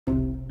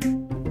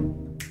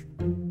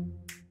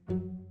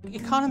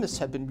Economists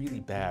have been really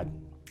bad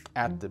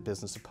at the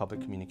business of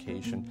public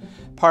communication,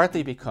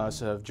 partly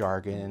because of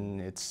jargon.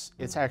 It's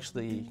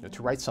actually,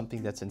 to write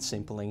something that's in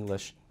simple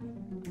English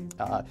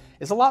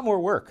is a lot more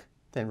work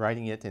than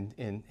writing it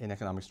in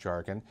economics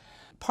jargon.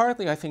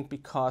 Partly, I think,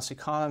 because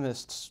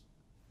economists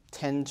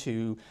tend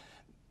to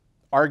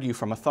argue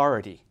from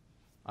authority.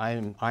 I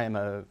am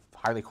a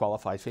highly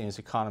qualified, famous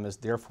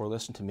economist, therefore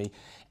listen to me.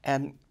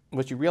 And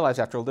what you realize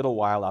after a little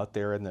while out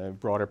there in the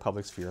broader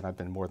public sphere, and I've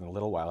been more than a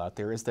little while out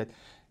there, is that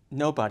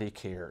nobody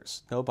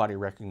cares, nobody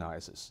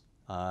recognizes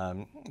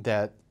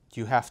that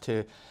you have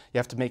to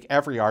make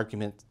every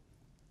argument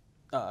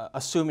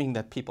assuming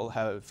that people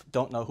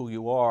don't know who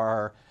you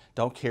are,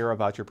 don't care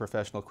about your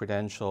professional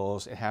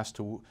credentials. It has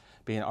to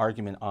be an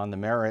argument on the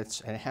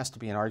merits, and it has to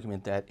be an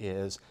argument that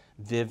is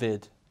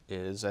vivid,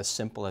 is as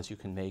simple as you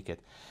can make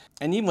it.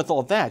 And even with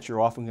all that,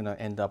 you're often going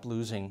to end up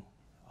losing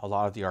a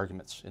lot of the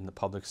arguments in the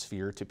public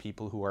sphere to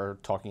people who are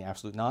talking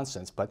absolute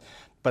nonsense. But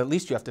at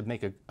least you have to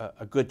make a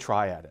good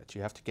try at it.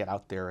 You have to get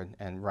out there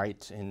and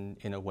write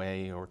in a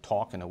way, or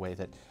talk in a way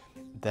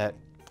that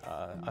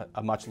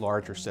a much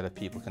larger set of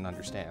people can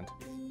understand.